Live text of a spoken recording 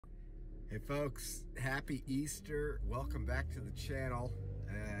Hey folks, happy Easter. Welcome back to the channel.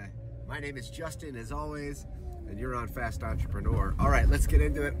 My name is Justin, as always, and you're on Fast Entrepreneur. All right, let's get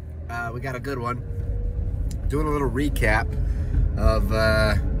into it. We got a good one. Doing a little recap of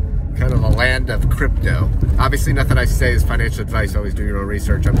kind of the land of crypto. Obviously, nothing I say is financial advice. Always do your own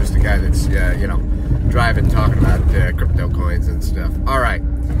research. I'm just a guy that's, driving, talking about crypto coins and stuff. All right,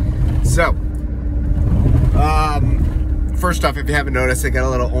 so first off, if you haven't noticed, I got a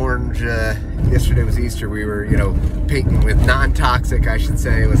little orange. Yesterday was Easter. We were, painting with non-toxic, I should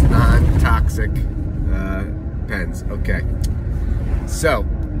say. It was non-toxic pens. Okay. So,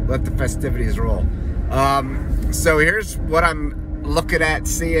 let the festivities roll. So here's what I'm looking at,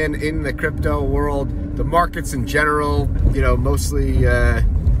 seeing in the crypto world. The markets in general, mostly,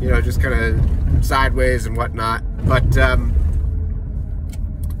 just kind of sideways and whatnot. But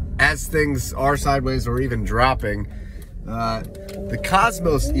as things are sideways or even dropping, the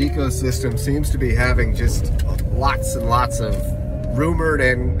Cosmos ecosystem seems to be having just lots and lots of rumored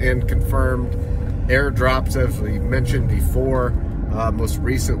and confirmed airdrops, as we mentioned before. Most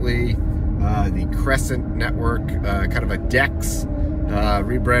recently, the Crescent network, kind of a DEX,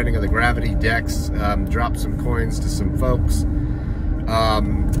 rebranding of the Gravity DEX, dropped some coins to some folks.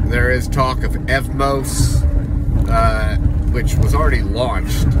 There is talk of Evmos, which was already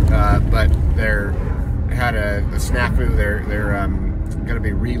launched, but they're had a snafu. They're going to be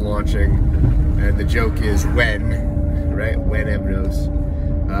relaunching, and the joke is when, right? When Evmos,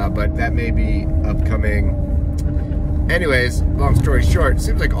 but that may be upcoming. Anyways, long story short, it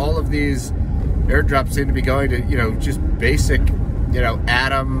seems like all of these airdrops seem to be going to just basic,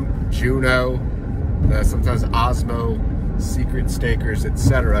 Atom, Juno, sometimes Osmo, secret stakers,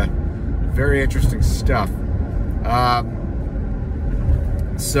 etc. Very interesting stuff.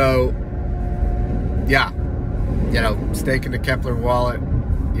 So yeah, staking the Kepler wallet,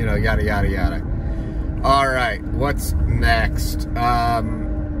 yada, yada, yada. All right, what's next?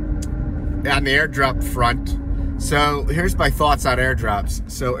 On the airdrop front, so here's my thoughts on airdrops.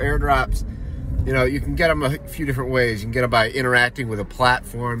 So airdrops, you can get them a few different ways. You can get them by interacting with a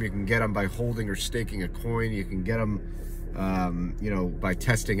platform. You can get them by holding or staking a coin. You can get them, by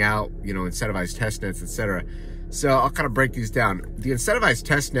testing out, incentivized testnets, etc. So I'll kind of break these down. The incentivized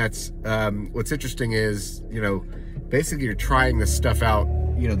testnets, what's interesting is, basically you're trying this stuff out,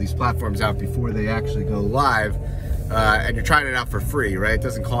 these platforms out before they actually go live, and you're trying it out for free, right? It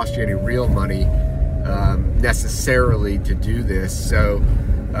doesn't cost you any real money necessarily to do this. So,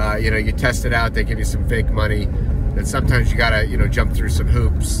 you test it out, they give you some fake money, and sometimes you gotta, jump through some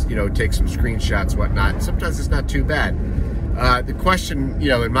hoops, take some screenshots, whatnot. Sometimes it's not too bad. The question,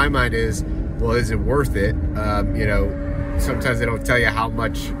 in my mind is, well, is it worth it? Sometimes they don't tell you how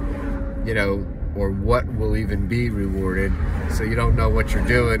much, or what will even be rewarded. So you don't know what you're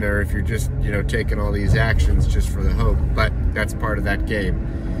doing, or if you're just, taking all these actions just for the hope. But that's part of that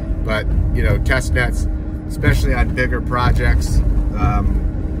game. But, test nets, especially on bigger projects,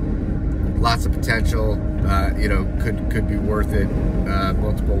 lots of potential, could be worth it,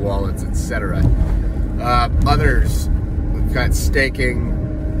 multiple wallets, etc. Others, we've got staking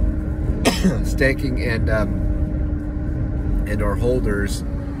and our holders.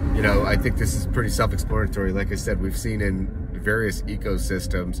 I think this is pretty self-explanatory. Like I said, we've seen in various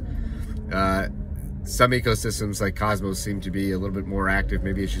ecosystems, some ecosystems like Cosmos seem to be a little bit more active.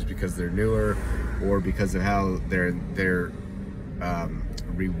 Maybe it's just because they're newer, or because of how they're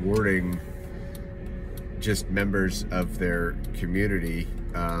rewarding just members of their community.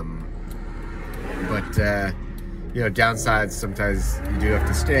 Downsides, sometimes you do have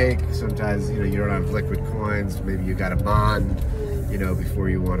to stake. Sometimes, you don't have liquid coins. Maybe you got a bond, before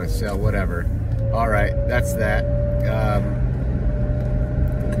you want to sell, whatever. All right, that's that.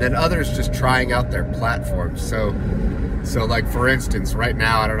 And then others just trying out their platforms. So like, for instance, right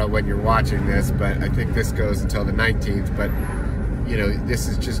now, I don't know when you're watching this, but I think this goes until the 19th. But, this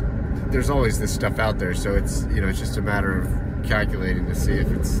is just, there's always this stuff out there. So it's, it's just a matter of calculating to see if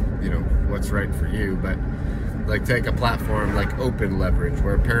it's, what's right for you. But like, take a platform like Open Leverage,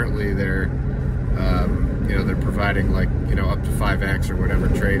 where apparently they're providing like, up to 5x or whatever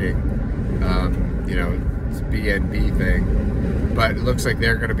trading, it's a BNB thing. But it looks like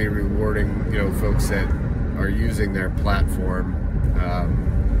they're going to be rewarding, folks that are using their platform.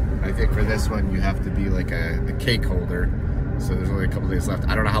 I think for this one, you have to be like a cake holder. So there's only a couple days left.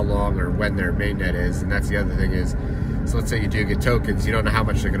 I don't know how long or when their mainnet is. And that's the other thing is, so let's say you do get tokens, you don't know how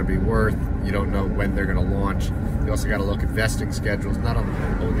much they're going to be worth. You don't know when they're going to launch. You also got to look at vesting schedules, not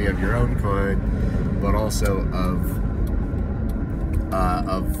only of your own coin, but also of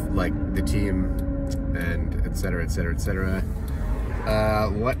like the team, and et cetera, et cetera, et cetera.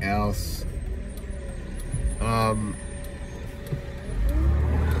 What else?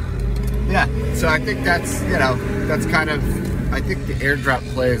 Yeah, so I think that's, you know, that's kind of, I think the airdrop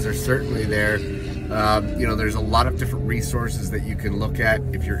plays are certainly there. You know, there's a lot of different resources that you can look at.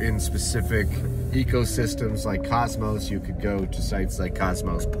 If you're in specific ecosystems like Cosmos, you could go to sites like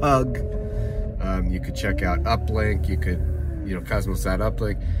Cosmos Pug. You could check out Uplink. You could, you know,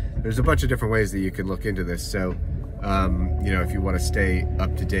 Cosmos.uplink. There's a bunch of different ways that you can look into this. So, you know, if you want to stay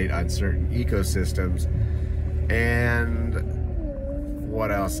up to date on certain ecosystems. And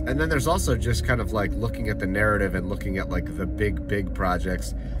what else? And then there's also just kind of like looking at the narrative and looking at like the big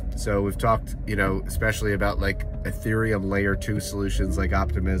projects. So we've talked, you know, especially about like Ethereum Layer 2 solutions like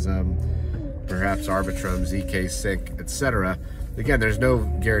Optimism, perhaps Arbitrum, ZK Sync, etc. Again, there's no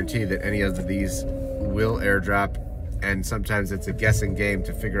guarantee that any of these will airdrop, and sometimes it's a guessing game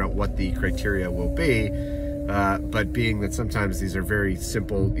to figure out what the criteria will be. But being that sometimes these are very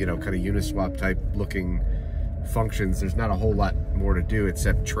simple, you know, kind of Uniswap type looking functions, there's not a whole lot more to do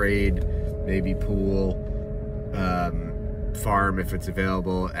except trade, maybe pool, farm if it's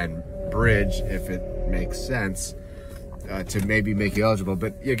available, and bridge if it makes sense, to maybe make you eligible.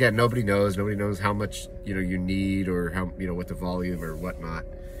 But again, nobody knows how much, you know, you need, or how, you know, what the volume or whatnot.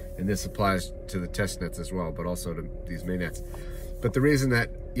 And this applies to the test nets as well, but also to these main nets. But the reason that,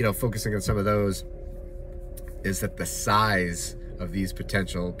 you know, focusing on some of those is that the size of these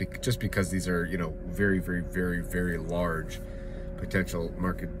potential, just because these are, you know, very large potential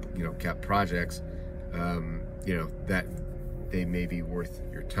market, you know, cap projects, you know, that they may be worth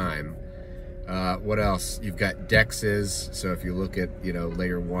your time. What else? You've got DEXs. So if you look at, you know,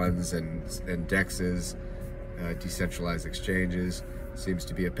 layer 1s and DEXs, decentralized exchanges, seems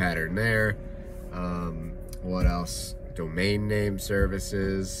to be a pattern there. What else? Domain name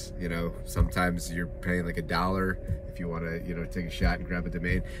services. You know, sometimes you're paying like $1 if you want to, you know, take a shot and grab a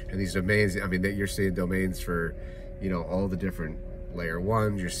domain. And these domains, I mean, you're seeing domains for, you know, all the different layer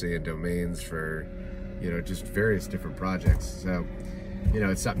 1s. You're seeing domains for, you know, just various different projects. So, you know,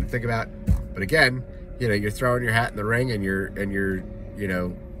 it's something to think about. But again, you know, you're throwing your hat in the ring, and you're you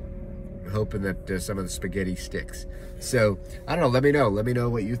know, hoping that some of the spaghetti sticks. So I don't know. Let me know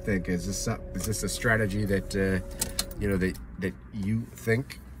what you think. Is this a strategy that you know, that you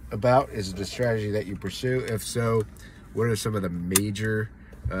think about? Is it a strategy that you pursue? If so, what are some of the major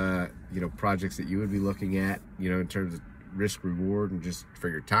you know, projects that you would be looking at, you know, in terms of risk reward and just for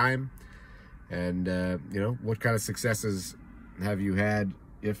your time? And you know, what kind of successes have you had,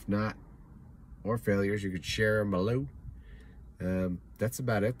 if not, or failures? You could share them below. That's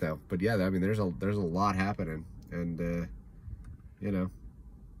about it though. But yeah, I mean, there's a lot happening, and you know,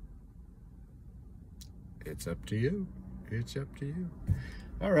 it's up to you. It's up to you.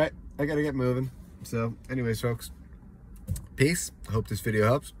 All right, I gotta get moving. So anyways, folks, peace. I hope this video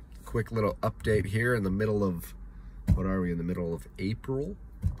helps. Quick little update here in the middle of, what are we, in the middle of April?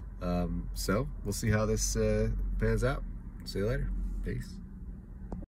 So we'll see how this pans out. See you later. Peace.